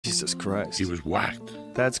Jesus Christ. He was whacked.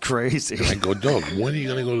 That's crazy. I go, dog, when are you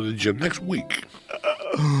going to go to the gym? Next week.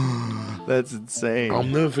 That's insane. I'll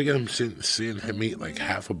never forget him seeing him eat like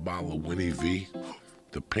half a bottle of Winnie V,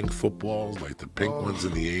 the pink footballs, like the pink ones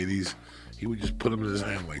in the 80s. He would just put them in his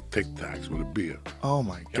hand like Tic Tacs with a beer. Oh,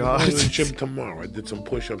 my I'm God. going to the gym tomorrow. I did some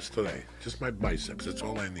push-ups today. Just my biceps. That's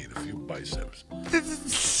all I need, a few biceps. I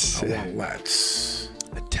want lats.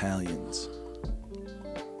 Italians.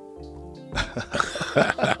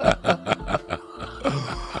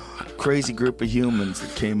 Crazy group of humans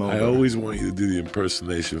that came over. I always want you to do the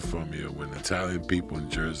impersonation for me when Italian people in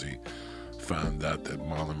Jersey found out that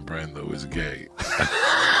Marlon Brando is gay.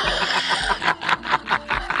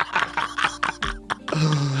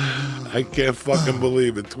 I can't fucking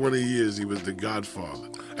believe it. 20 years he was the Godfather.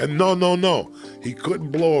 And no. He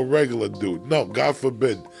couldn't blow a regular dude. No, God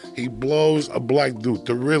forbid. He blows a black dude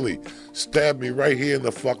to really stab me right here in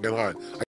the fucking heart.